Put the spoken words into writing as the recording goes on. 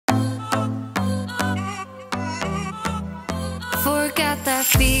Look at that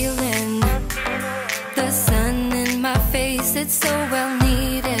feeling, the sun in my face, it's so well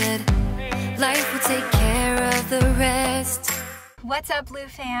needed. Life will take care of the rest. What's up, Lew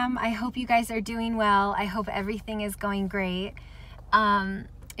Fam? I hope you guys are doing well. I hope everything is going great.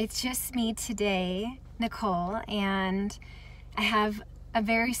 It's just me today, Nicole, and I have a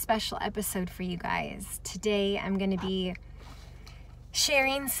very special episode for you guys. Today I'm going to be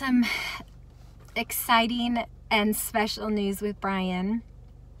sharing some exciting and special news with Bryan.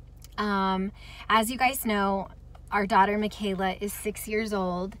 As you guys know, our daughter Michaela is 6 years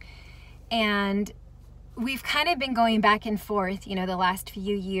old, and we've kind of been going back and forth, you know, the last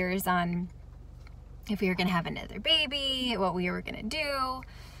few years on if we were going to have another baby, what we were going to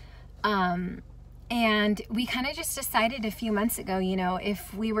do. And we kind of just decided a few months ago, you know,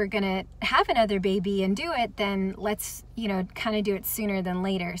 if we were going to have another baby and do it, then let's, you know, kind of do it sooner than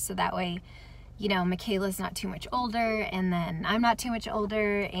later. So that way, you know, Michaela's not too much older, and then I'm not too much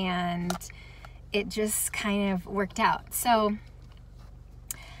older, and it just kind of worked out. So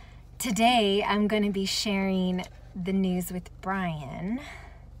today I'm going to be sharing the news with Bryan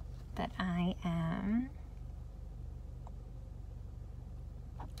that I am.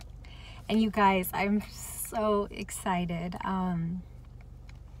 And you guys, I'm so excited.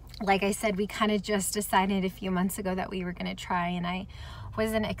 Like I said, we kind of just decided a few months ago that we were going to try, and I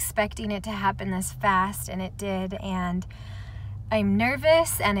wasn't expecting it to happen this fast, and it did. And I'm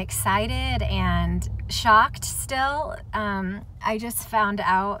nervous and excited and shocked still. I just found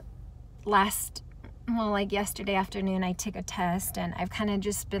out yesterday afternoon, I took a test, and I've kind of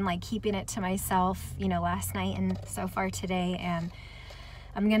just been like keeping it to myself, you know, last night and so far today. And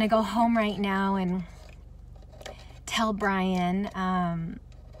I'm gonna go home right now and tell Bryan. I'm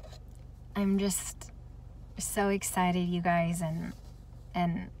just so excited, you guys, and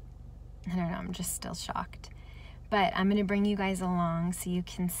I don't know, I'm just still shocked. But I'm gonna bring you guys along so you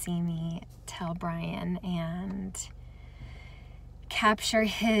can see me tell Bryan and capture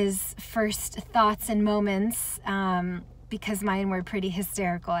his first thoughts and moments, because mine were pretty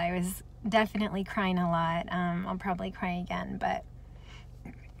hysterical. I was definitely crying a lot. I'll probably cry again, but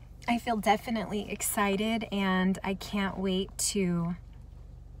I feel definitely excited, and I can't wait to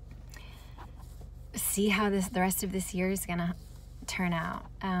see how the rest of this year is gonna turn out.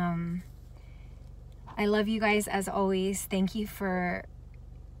 I love you guys as always. Thank you for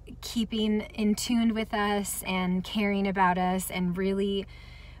keeping in tune with us and caring about us and really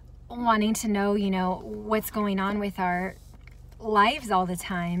wanting to know, you know, what's going on with our lives all the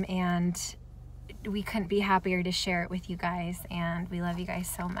time. And we couldn't be happier to share it with you guys, and we love you guys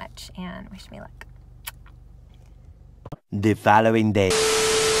so much, and wish me luck. The following day.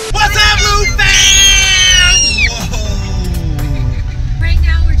 What's up, Lew Fam? Whoa. Right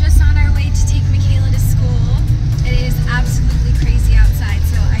now we're just on our way to take Michaela to school. It is absolutely crazy outside,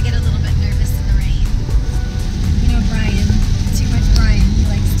 so I get a little bit nervous in the rain. You know Bryan, too much Bryan. He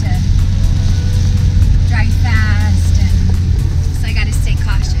likes to drive fast, and so I gotta stay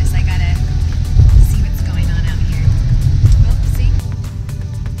cautious. I gotta see what's going on out here. Well, see?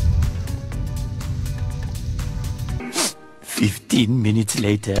 15 minutes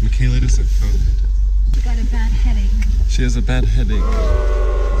later. Michaela doesn't feel good. She got a bad headache. She has a bad headache.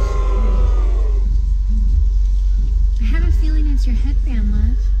 I have a feeling it's your headband,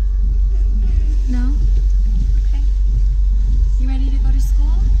 love. No? Okay. You ready to go to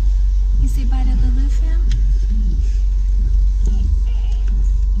school? You say bye to the Lew Fam?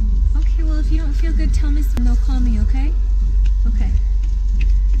 Okay, well, if you don't feel good, tell Miss and they'll call me, okay? Okay.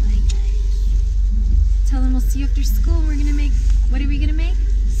 Bye, guys. Tell them we'll see you after school. We're gonna make, what are we gonna make?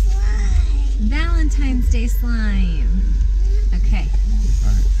 Slime. Valentine's Day slime. Okay.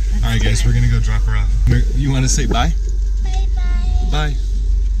 All right, guys, we're gonna go drop her off. You want to say bye? Bye-bye. Bye.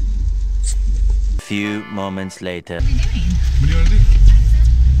 Few moments later. What are we doing? What do you want to do? You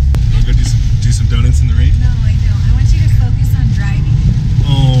want to go do some donuts in the rain? No, I don't. I want you to focus on driving.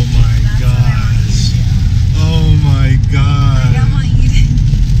 Oh my That's what I want you gosh. to do. Oh my I god. don't want you to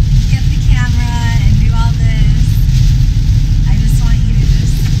get the camera and do all this. I just want you to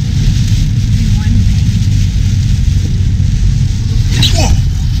just do one thing. Whoa.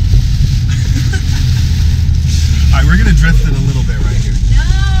 All right, we're gonna drift it a little bit right here.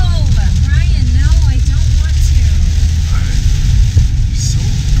 No, Bryan, no, I don't want to. All right. You're so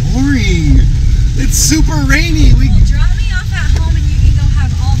boring. It's super rainy. Well, drop me off at home and you can go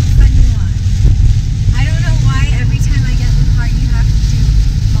have all the fun you want. I don't know why every time I get in the car you have to do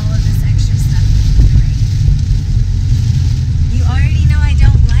all of this extra stuff in the rain. You already know I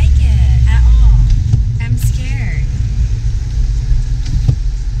don't like it at all. I'm scared.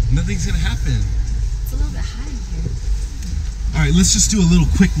 Nothing's gonna happen. It's a little bit hot in here. All right, let's just do a little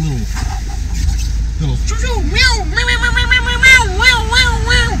quick little. No?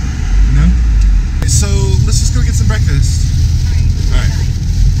 So let's just go get some breakfast. All right,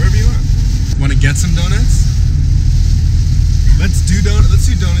 wherever you want. Want to get some donuts? Let's do donuts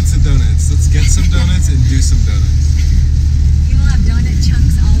and donuts. Let's get some donuts and do some donuts. You will have donut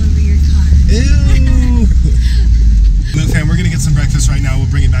chunks all over your car. Ew! Lew Fam, we're gonna get some breakfast right now. We'll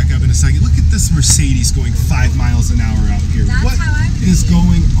bring it back up in a second. Look at this Mercedes going 5 miles an hour out here. What is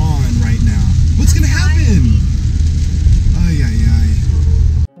going on right now? What's gonna happen? Ay, ay, ay.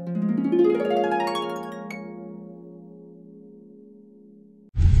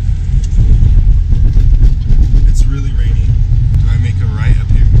 It's really rainy. Do I make a right up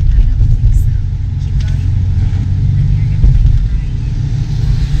here? I don't think so. Keep going. And you're gonna make a right.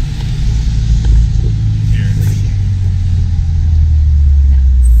 Here. No,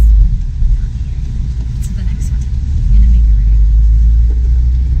 it's not here. To the next one. You're gonna make a right.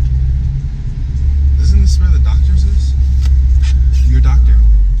 Isn't this where the doctor's is? Your doctor?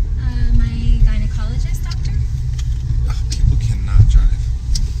 My gynecologist doctor. Oh, people cannot drive.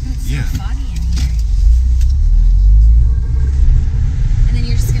 It's Yeah. so foggy in here. And then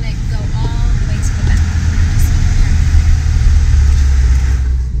you're just gonna go all the way to the back.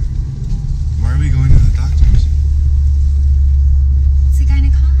 Why are we going to the doctor's? It's a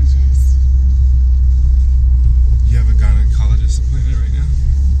gynecologist. You have a gynecologist appointment right now?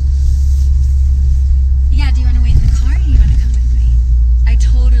 Yeah, do you want to wait in the car or do you want to come with me? I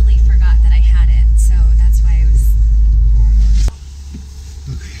totally forgot that I had it, so that's why I was...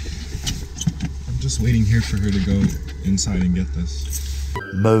 Okay. I'm just waiting here for her to go inside and get this.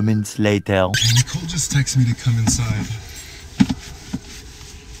 Moments later. Nicole just texted me to come inside.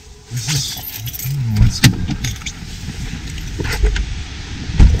 This is... I don't know what's going on.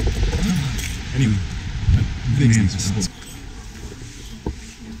 Anyway. Big sense.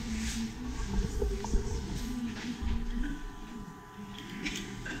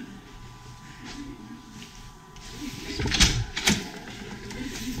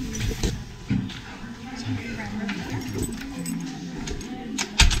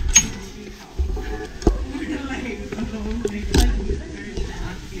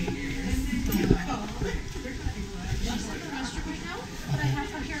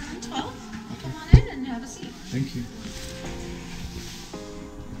 Thank you.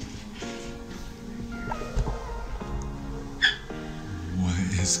 What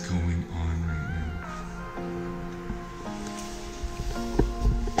is going on right now?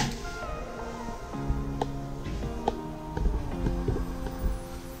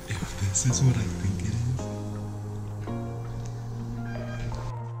 If this is what I think it is.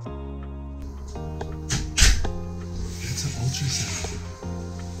 That's an ultrasound.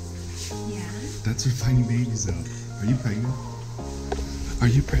 Yeah. That's her finding babies out. Are you pregnant? Are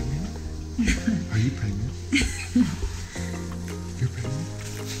you pregnant? Are you pregnant? You're pregnant?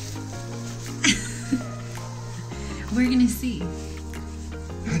 We're gonna see.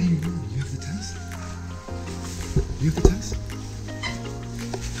 How do you know? You have the test? You have the test?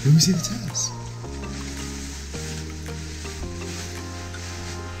 Let me see the test.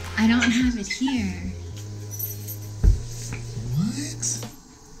 I don't have it here. What?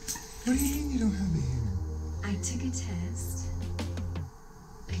 What do you mean you don't have it here? I took a test.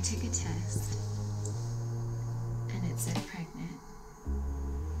 And it said pregnant.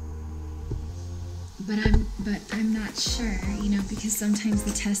 But I'm not sure, because sometimes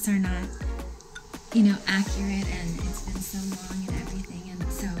the tests are not, accurate, and it's been so long and everything,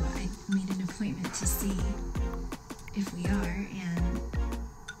 and so I made an appointment to see if we are, and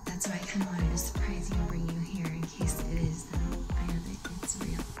that's why I kind of wanted to surprise you and bring you here in case it is, then I know that it's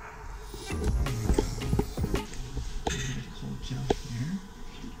real. Hold gel here.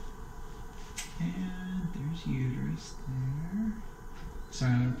 And there's uterus there.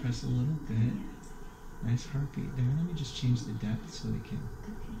 Sorry, I'm going to press a little bit. Nice heartbeat there. Let me just change the depth so we can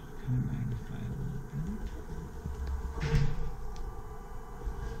kind of magnify it a little bit.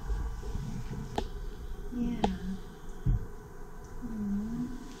 Yeah.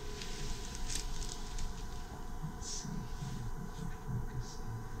 Let's see here. Focus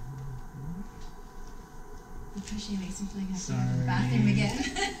on Pushing makes me feel like I have to go to Sorry. the bathroom again.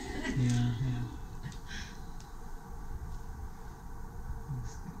 yeah.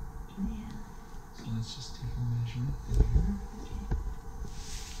 Yeah. So let's just take a measurement there.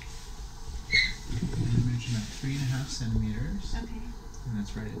 And measure about 3.5 centimeters. Okay. And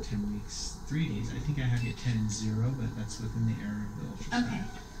that's right at 10 weeks, 3 days. I think I have you at 10-0, but that's within the error of the ultrasound. Okay.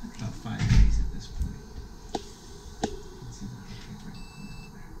 About 5 days at this point. Let's see the heartbeat right now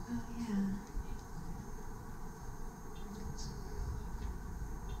there. Oh, yeah.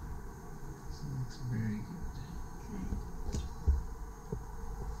 looks very good. Good.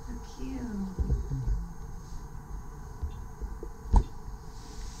 How cute.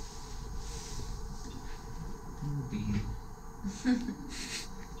 Little bead.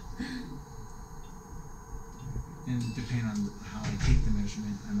 And depending on how I take the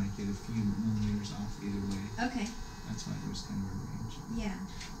measurement, I might get a few millimeters off either way. Okay. That's why there's kind of a range. Yeah.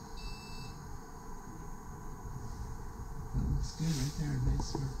 That looks good right there. Nice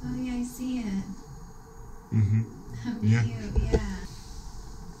circle. Oh yeah, I see it. Mm-hmm. How Yeah. cute, yeah.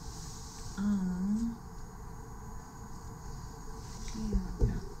 Oh. Cute.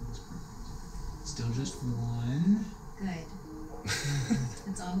 Yeah, that's perfect. Still just one. Good.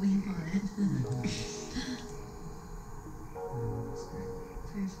 That's all we want. That's great.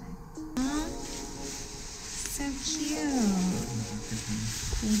 Perfect. Aw, so cute.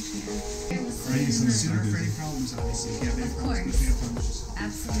 Thank you. Super For any problems, obviously. If you have any Of problems, course. just call.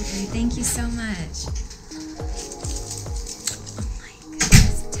 Absolutely. Thank you so much. Oh my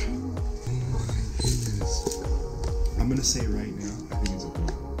goodness, 10. Oh my goodness. I'm gonna say right now, I think it's a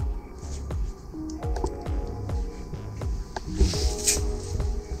boy.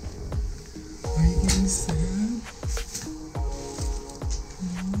 Are you getting sad?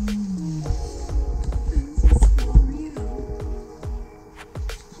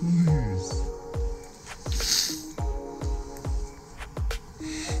 Of course.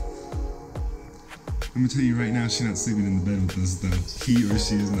 I'm gonna tell you right now, she's not sleeping in the bed with us though. He or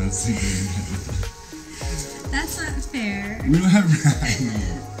she is not sleeping in the bed with us. That's not fair. We don't have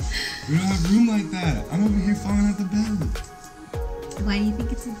we don't have room like that. I'm over here falling out the bed. Why do you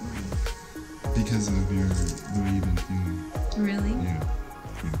think it's a boy? Because of the way you've been feeling. Really? Yeah.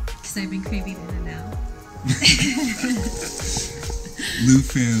 Because I've been craving in and out. Lew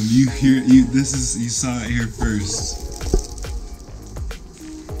Fam, you saw it here first.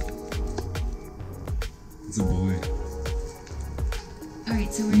 It's a boy.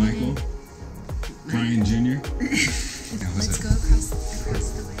 Alright, so we're Michael. Bryan Jr. Let's go across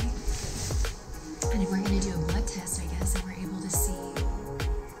the way. And if we're going to do a blood test, I guess, and we're able to see...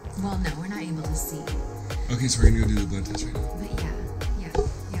 Well, no, we're not able to see. Okay, so we're gonna go do the blood test right now. But yeah,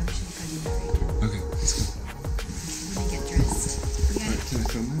 we should go do that right now. Okay, let's go. Let me get dressed. We Alright, gotta, can I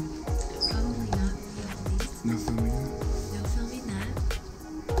film that? probably not film these. No filming that? No filming that.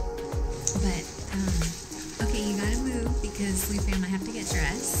 But, okay, you gotta move because Lew Fam, I have to get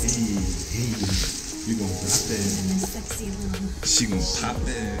dressed. Hey, you gonna drop And it. this sexy little... She gonna pop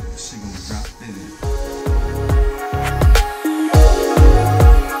it. She gonna drop it.